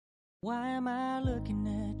Why am I looking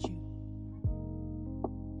at you?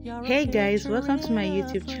 Hey guys, welcome to my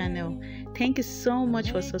YouTube channel. Thank you so much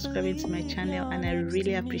for subscribing to my channel, and I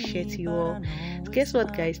really appreciate you all. Guess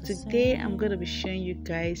what guys, today I'm going to be showing you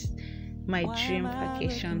guys my dream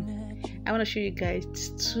vacation. I want to show you guys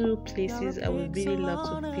two places I would really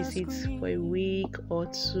love to visit for a week or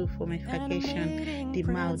two for my vacation: the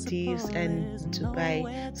Maldives and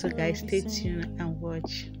Dubai. So guys, stay tuned and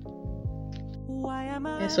watch.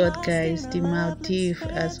 Guess what guys, the Maldives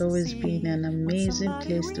has always been an amazing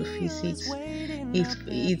place to visit.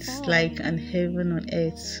 It's like an heaven on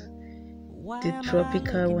earth. The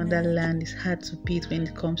tropical wonderland is hard to beat when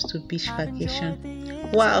it comes to beach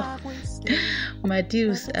vacation. Wow!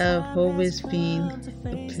 Maldives have always been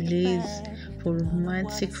a place for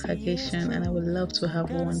romantic vacation, and I would love to have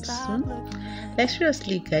one soon. Like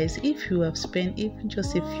seriously guys, if you have spent even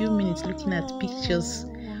just a few minutes looking at pictures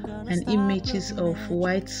and images of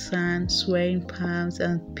white sand, swaying palms,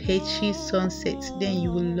 and peachy sunsets, then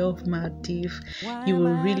you will love Maldives. You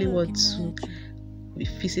will really want to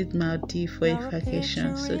visit Maldives for a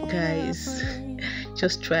vacation. So guys,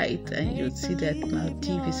 just try it and you'll see that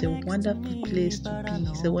Maldives is a wonderful place to be.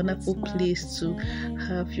 It's a wonderful place to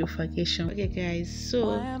have your vacation. Okay guys,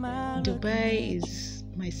 so Dubai is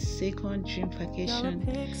my second dream vacation.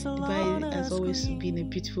 Dubai has always been a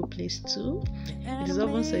beautiful place too. It is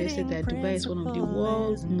often suggested that Dubai is one of the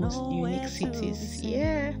world's most unique cities.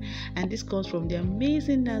 Yeah, and this comes from the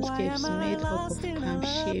amazing landscapes made up of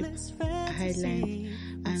palm-shaped islands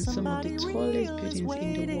and some of the tallest buildings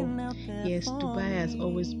in the world. Yes, Dubai has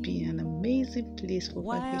always been an amazing place for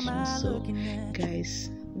vacation. So guys,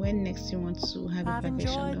 when next you want to have a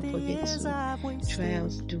vacation, don't forget to try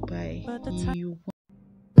out Dubai. You